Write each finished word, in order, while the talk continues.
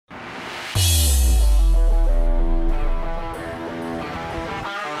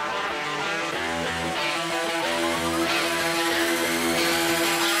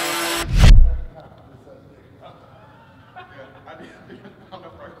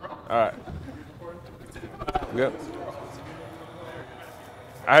All right. Good.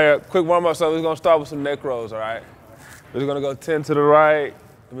 All right, quick warm up. So we're gonna start with some neck rolls, all right? We're gonna go 10 to the right,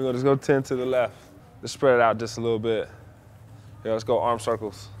 and we're gonna just go 10 to the left. Just spread it out just a little bit. Yeah, let's go arm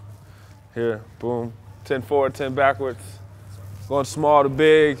circles. Here, boom. 10 forward, 10 backwards. Going small to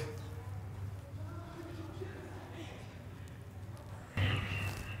big.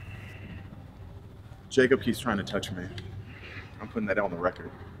 Jacob keeps trying to touch me. I'm putting that on the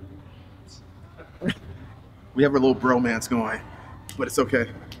record. We have a little bromance going, but it's okay.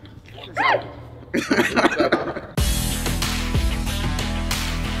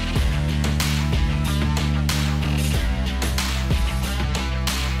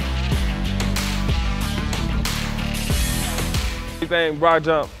 Thing, broad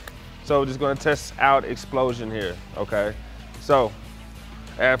jump. So we're just gonna test out explosion here, okay? So,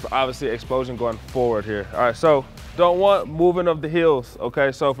 and obviously explosion going forward here. All right, so don't want moving of the heels,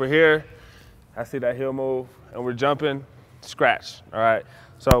 okay? So for here, I see that heel move, and we're jumping, scratch, all right?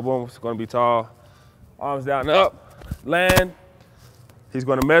 So boom, it's gonna be tall, arms down and up, land. He's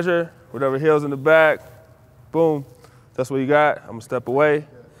gonna measure, whatever heels in the back, boom. That's what you got. I'm gonna step away,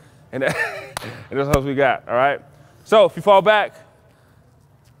 and that's what we got, all right? So if you fall back,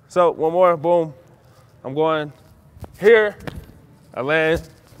 so one more, boom. I'm going here, I land,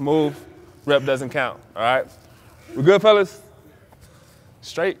 move, rep doesn't count, all right? We're good, fellas?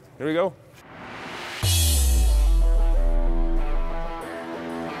 Straight, here we go.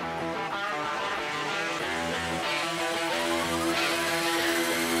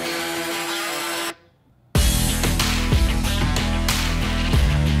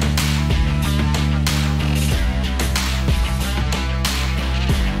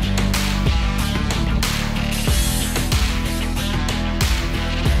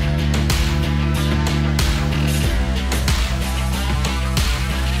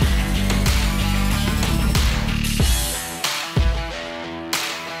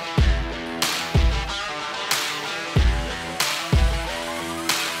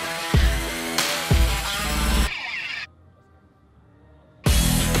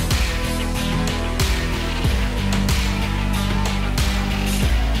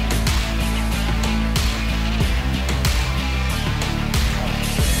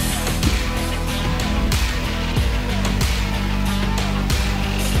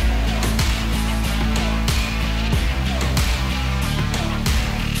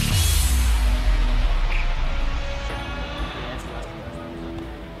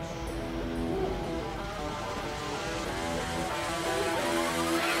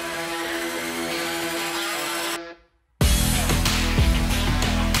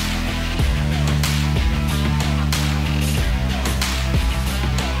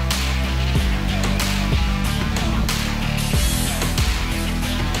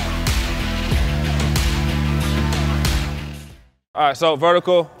 All right, so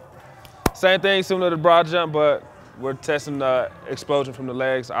vertical, same thing, similar to broad jump, but we're testing the explosion from the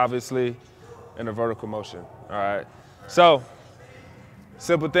legs, obviously, in a vertical motion, all right? So,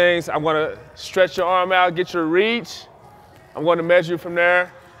 simple things, I'm gonna stretch your arm out, get your reach. I'm gonna measure from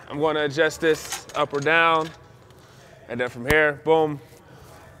there. I'm gonna adjust this up or down. And then from here, boom,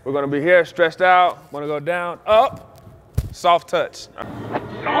 we're gonna be here, stretched out. I'm gonna go down, up, soft touch.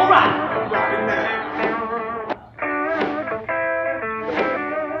 All right.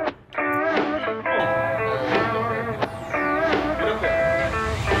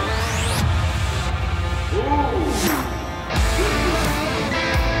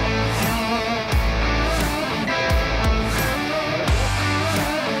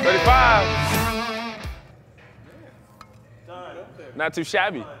 35. Not too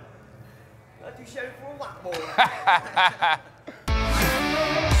shabby. Not too shabby for a lot more.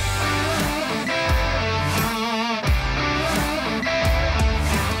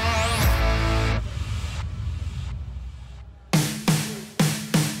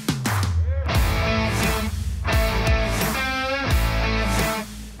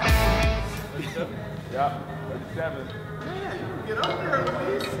 Yeah, 37. Man, get up there at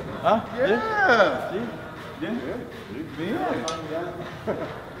least. Huh? Yeah. Yeah. Yeah.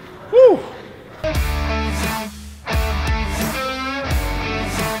 Woo!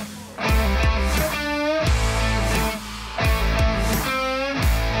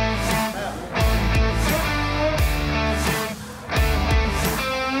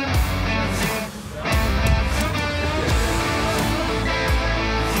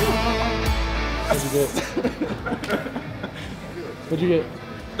 What'd you get?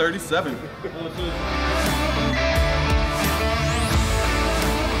 37.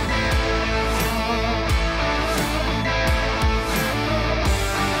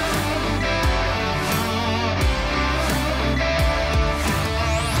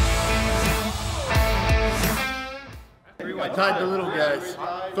 tied the little guys.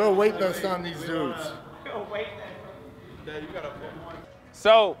 Throw a weight vest on these dudes.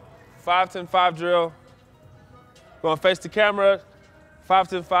 So, 5-10-5 drill. Going to face the camera.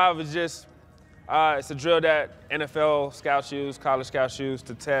 5-10-5 is just, it's a drill that NFL scouts use, college scouts use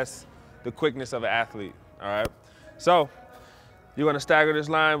to test the quickness of an athlete, all right? So, you're going to stagger this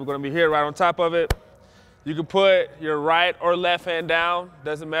line. We're going to be here right on top of it. You can put your right or left hand down,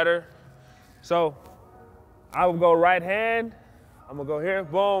 doesn't matter. So, I will go right hand. I'm going to go here,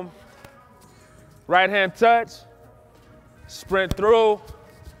 boom. Right hand touch, sprint through,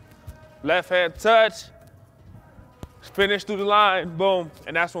 left hand touch, finish through the line, boom,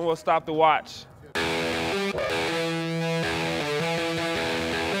 and that's when we'll stop the watch.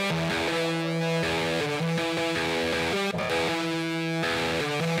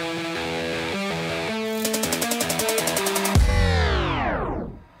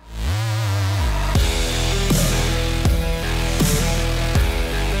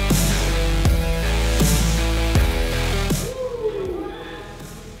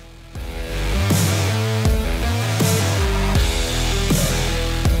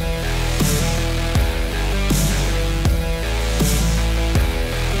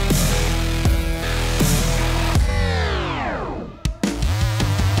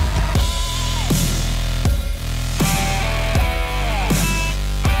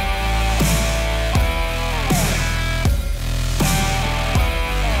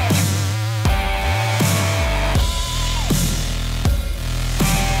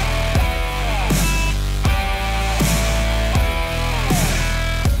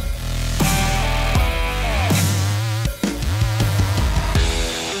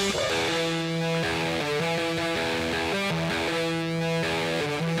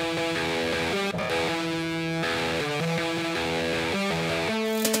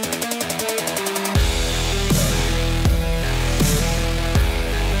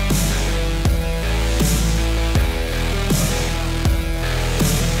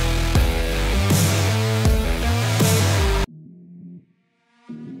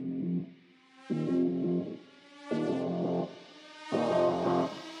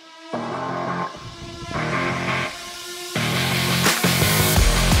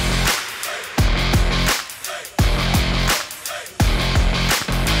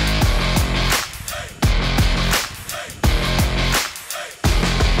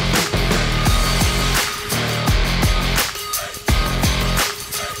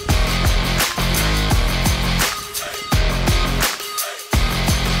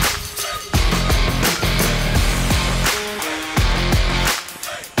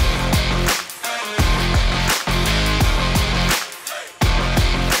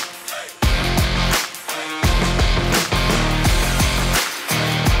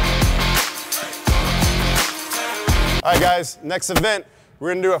 All right, guys, next event, we're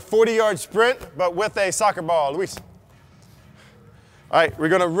gonna do a 40-yard sprint, but with a soccer ball. Luis. All right, we're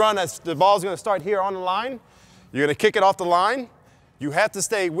gonna run, as the ball's gonna start here on the line. You're gonna kick it off the line. You have to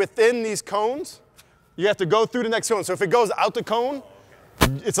stay within these cones. You have to go through the next cone. So if it goes out the cone,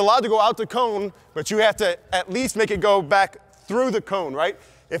 it's allowed to go out the cone, but you have to at least make it go back through the cone, right?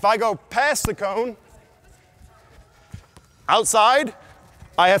 If I go past the cone, outside,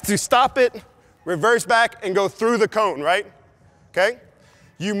 I have to stop it, reverse back, and go through the cone, right? Okay?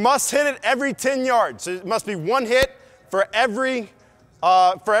 You must hit it every 10 yards. So it must be one hit for every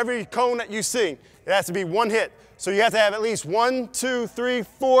cone that you see. It has to be one hit. So you have to have at least 1, 2, 3,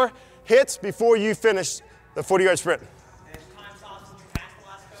 4 hits before you finish the 40-yard sprint.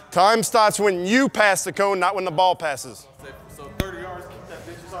 Time starts when you pass the cone, not when the ball passes. So 30 yards, keep that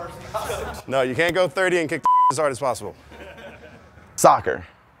bitch as hard as possible. No, you can't go 30 and kick as hard as possible. Soccer.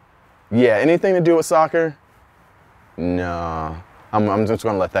 Yeah, anything to do with soccer? No. I'm just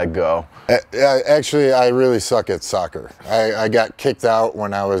gonna let that go. Actually, I really suck at soccer. I got kicked out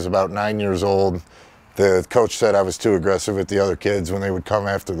when I was about 9 years old. The coach said I was too aggressive with the other kids when they would come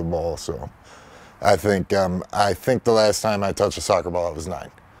after the ball. So I think the last time I touched a soccer ball, I was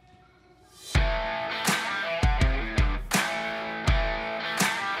 9.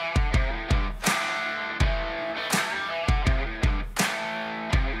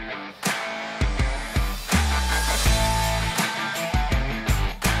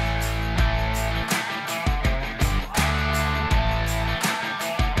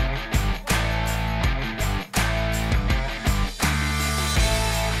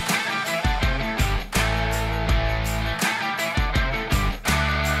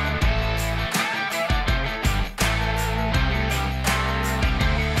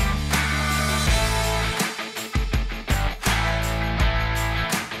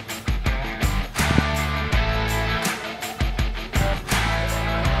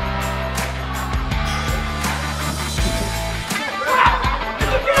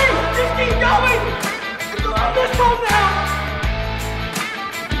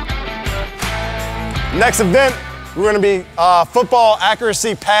 Next event, we're gonna be football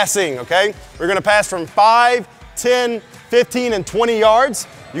accuracy passing, okay? We're gonna pass from 5, 10, 15, and 20 yards.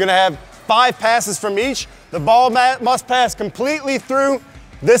 You're gonna have 5 passes from each. The ball must pass completely through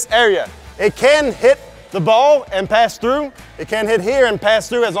this area. It can hit the ball and pass through. It can hit here and pass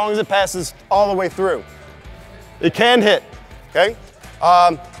through as long as it passes all the way through. It can hit, okay?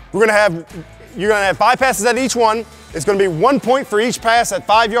 You're gonna have 5 passes at each one. It's gonna be 1 point for each pass at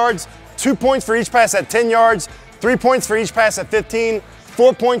 5 yards, 2 points for each pass at 10 yards, 3 points for each pass at 15,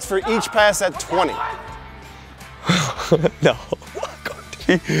 4 points for each pass at 20. No,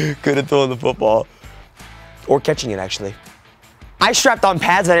 good at throwing the football. Or catching it, actually. I strapped on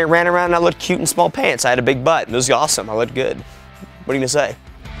pads and I ran around and I looked cute in small pants. I had a big butt. It was awesome. I looked good. What are you gonna say?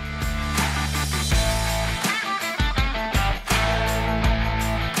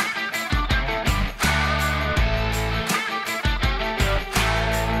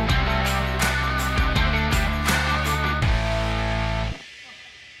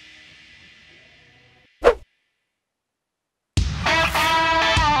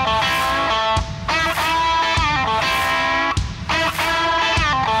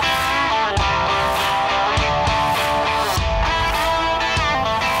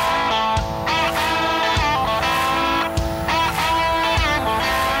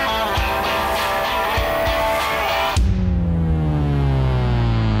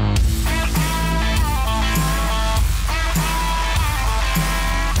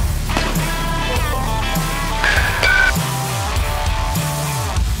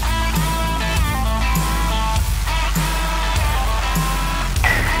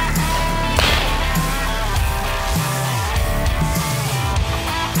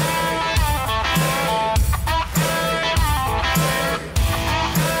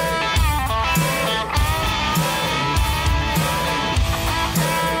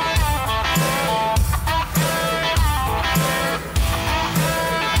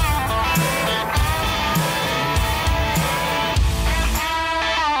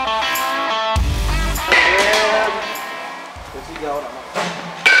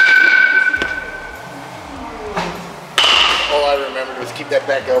 All I remembered was keep that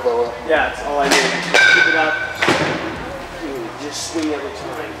back elbow up. Yeah, that's all I knew. Keep it up. Dude, just swing every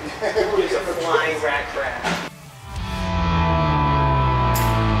time. It's a flying rat crap.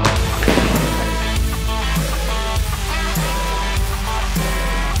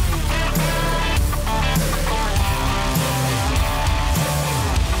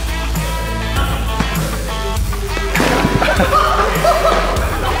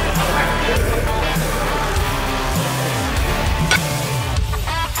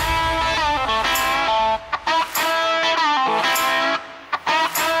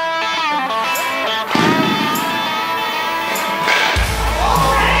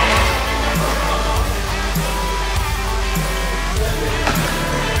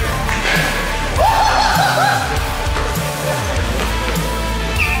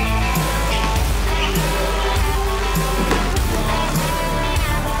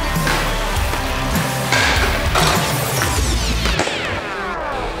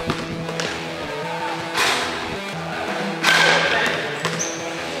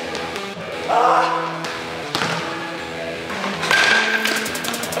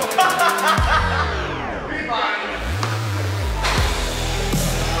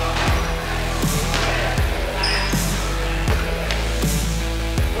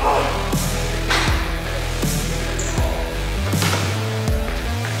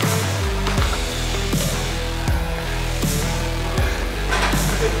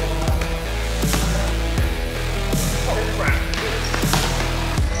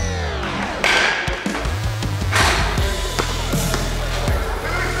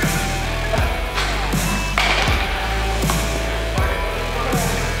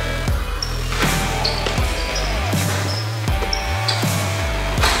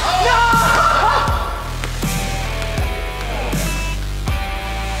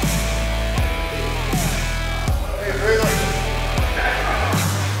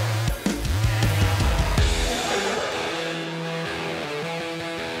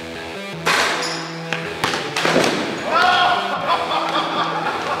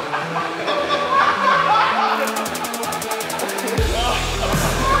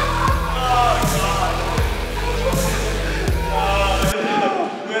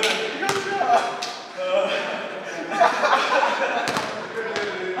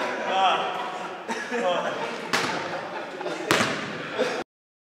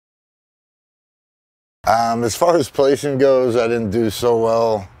 As far as placing goes, I didn't do so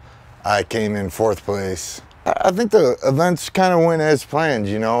well. I came in 4th place. I think the events kind of went as planned,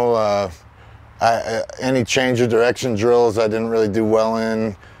 you know. Any change of direction drills I didn't really do well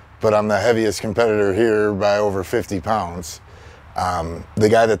in, but I'm the heaviest competitor here by over 50 pounds. The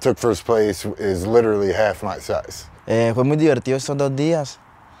guy that took first place is literally half my size. Fue muy divertido estos 2 días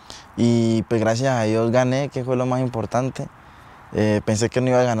y pues gracias a Dios gané, que fue lo más importante. Pensé que no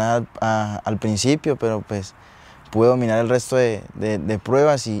iba a ganar al principio, pero pues pude dominar el resto de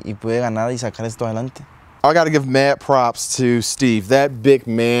pruebas y pude ganar y sacar esto adelante. I got to give mad props to Steve. That big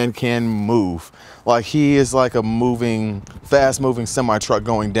man can move. Like, he is like a fast-moving semi-truck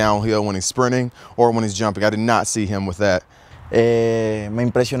going downhill when he's sprinting or when he's jumping. I did not see him with that. Me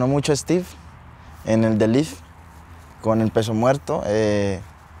impresionó mucho Steve en el deadlift con el peso muerto.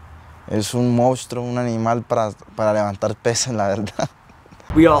 Es un monstruo, un animal para levantar pesas, la verdad.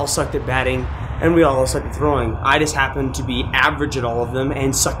 We all sucked at batting, and we all sucked at throwing. I just happened to be average at all of them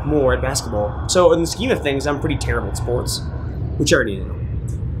and sucked more at basketball. So in the scheme of things, I'm pretty terrible at sports, which you already know.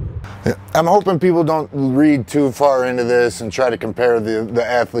 I'm hoping people don't read too far into this and try to compare the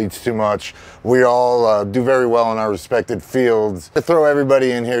athletes too much. We all do very well in our respected fields. To throw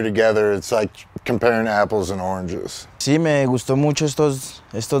everybody in here together, it's like comparing apples and oranges. Sí, me gustó mucho estos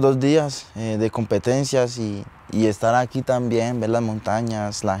 2 días de competencias y estar aquí también, ver las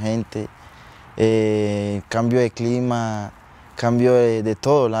montañas, la gente, cambio de clima, cambio de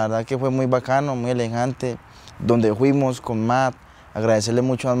todo. La verdad que fue muy bacano, muy elegante. Donde fuimos con Matt, agradecerle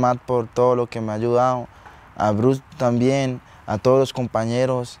mucho a Matt por todo lo que me ha ayudado, a Bruce también, a todos los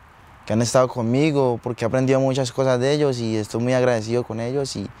compañeros que han estado conmigo, porque he aprendido muchas cosas de ellos y estoy muy agradecido con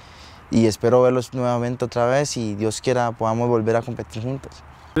ellos y espero verlos nuevamente otra vez y Dios quiera podamos volver a competir juntos.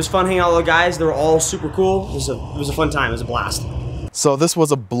 It was fun hanging out with the guys. They were all super cool. It was a fun time. It was a blast. So this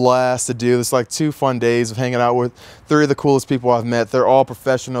was a blast to do. It's like 2 fun days of hanging out with 3 of the coolest people I've met. They're all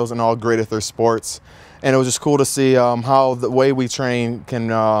professionals and all great at their sports. And it was just cool to see how the way we train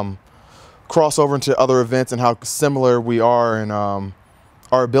can cross over into other events and how similar we are in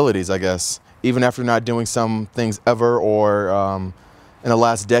our abilities, I guess. Even after not doing some things ever or in the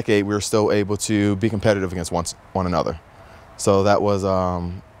last decade, we were still able to be competitive against one another. So that was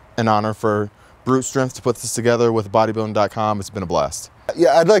an honor for Brute Strength to put this together with Bodybuilding.com. It's been a blast.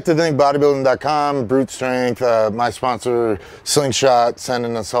 Yeah, I'd like to thank Bodybuilding.com, Brute Strength, my sponsor Slingshot,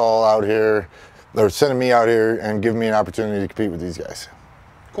 sending us all out here, or sending me out here and giving me an opportunity to compete with these guys.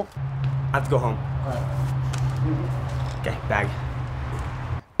 Cool. I have to go home. Okay, bag.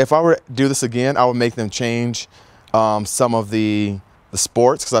 If I were to do this again, I would make them change some of the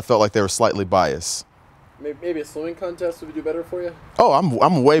sports because I felt like they were slightly biased. Maybe a swimming contest would do better for you? Oh,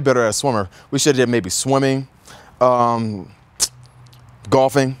 I'm way better as a swimmer. We should have did maybe swimming,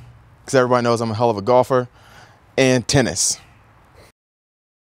 golfing, because everybody knows I'm a hell of a golfer, and tennis.